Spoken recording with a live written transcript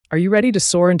Are you ready to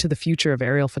soar into the future of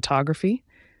aerial photography?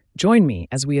 Join me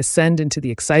as we ascend into the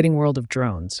exciting world of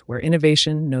drones, where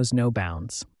innovation knows no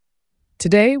bounds.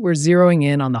 Today, we're zeroing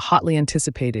in on the hotly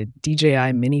anticipated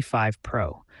DJI Mini 5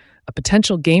 Pro, a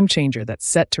potential game changer that's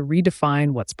set to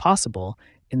redefine what's possible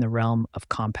in the realm of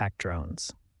compact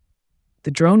drones.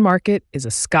 The drone market is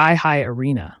a sky-high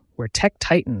arena where tech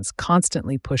titans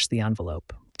constantly push the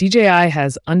envelope. DJI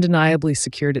has undeniably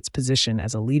secured its position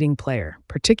as a leading player,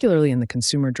 particularly in the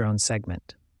consumer drone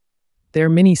segment. Their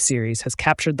Mini series has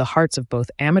captured the hearts of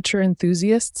both amateur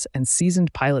enthusiasts and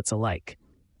seasoned pilots alike,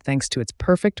 thanks to its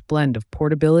perfect blend of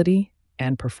portability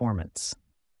and performance.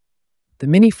 The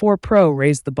Mini 4 Pro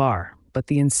raised the bar, but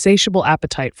the insatiable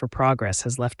appetite for progress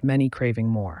has left many craving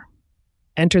more.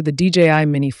 Enter the DJI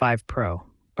Mini 5 Pro,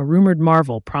 a rumored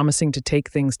marvel promising to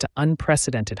take things to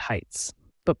unprecedented heights.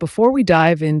 But before we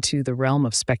dive into the realm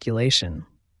of speculation,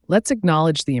 let's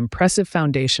acknowledge the impressive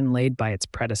foundation laid by its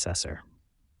predecessor.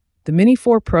 The Mini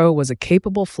 4 Pro was a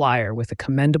capable flyer with a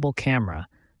commendable camera,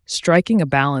 striking a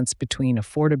balance between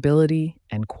affordability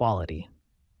and quality.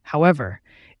 However,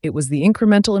 it was the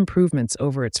incremental improvements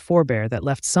over its forebear that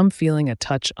left some feeling a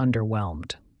touch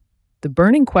underwhelmed. The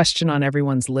burning question on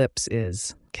everyone's lips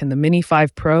is, can the Mini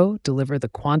 5 Pro deliver the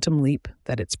quantum leap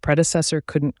that its predecessor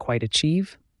couldn't quite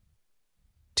achieve?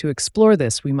 To explore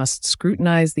this, we must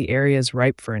scrutinize the areas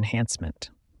ripe for enhancement.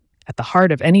 At the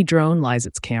heart of any drone lies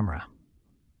its camera.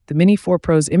 The Mini 4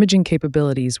 Pro's imaging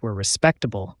capabilities were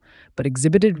respectable, but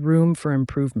exhibited room for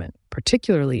improvement,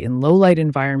 particularly in low-light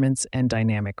environments and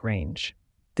dynamic range.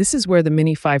 This is where the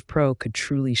Mini 5 Pro could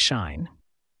truly shine.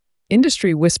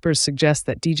 Industry whispers suggest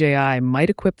that DJI might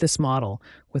equip this model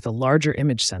with a larger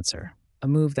image sensor, a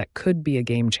move that could be a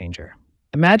game-changer.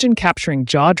 Imagine capturing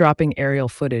jaw-dropping aerial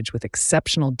footage with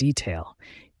exceptional detail,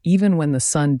 even when the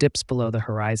sun dips below the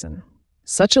horizon.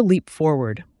 Such a leap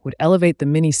forward would elevate the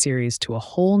Mini series to a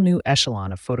whole new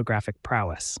echelon of photographic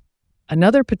prowess.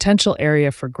 Another potential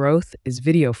area for growth is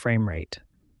video frame rate.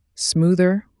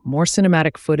 Smoother, more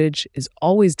cinematic footage is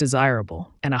always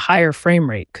desirable, and a higher frame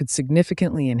rate could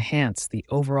significantly enhance the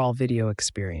overall video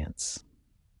experience.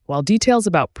 While details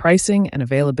about pricing and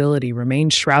availability remain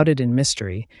shrouded in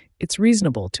mystery, it's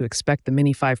reasonable to expect the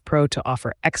Mini 5 Pro to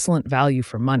offer excellent value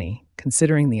for money,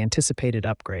 considering the anticipated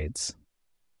upgrades.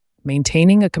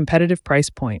 Maintaining a competitive price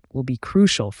point will be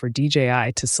crucial for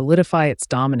DJI to solidify its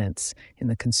dominance in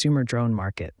the consumer drone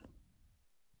market.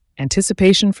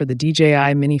 Anticipation for the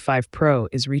DJI Mini 5 Pro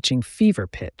is reaching fever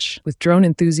pitch, with drone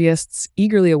enthusiasts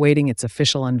eagerly awaiting its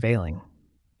official unveiling.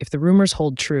 If the rumors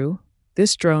hold true,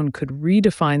 this drone could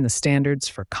redefine the standards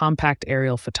for compact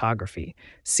aerial photography,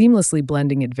 seamlessly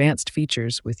blending advanced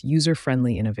features with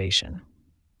user-friendly innovation.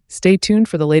 Stay tuned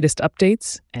for the latest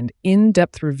updates and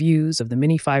in-depth reviews of the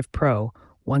Mini 5 Pro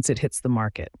once it hits the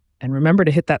market. And remember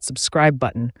to hit that subscribe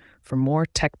button for more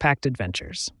tech-packed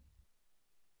adventures.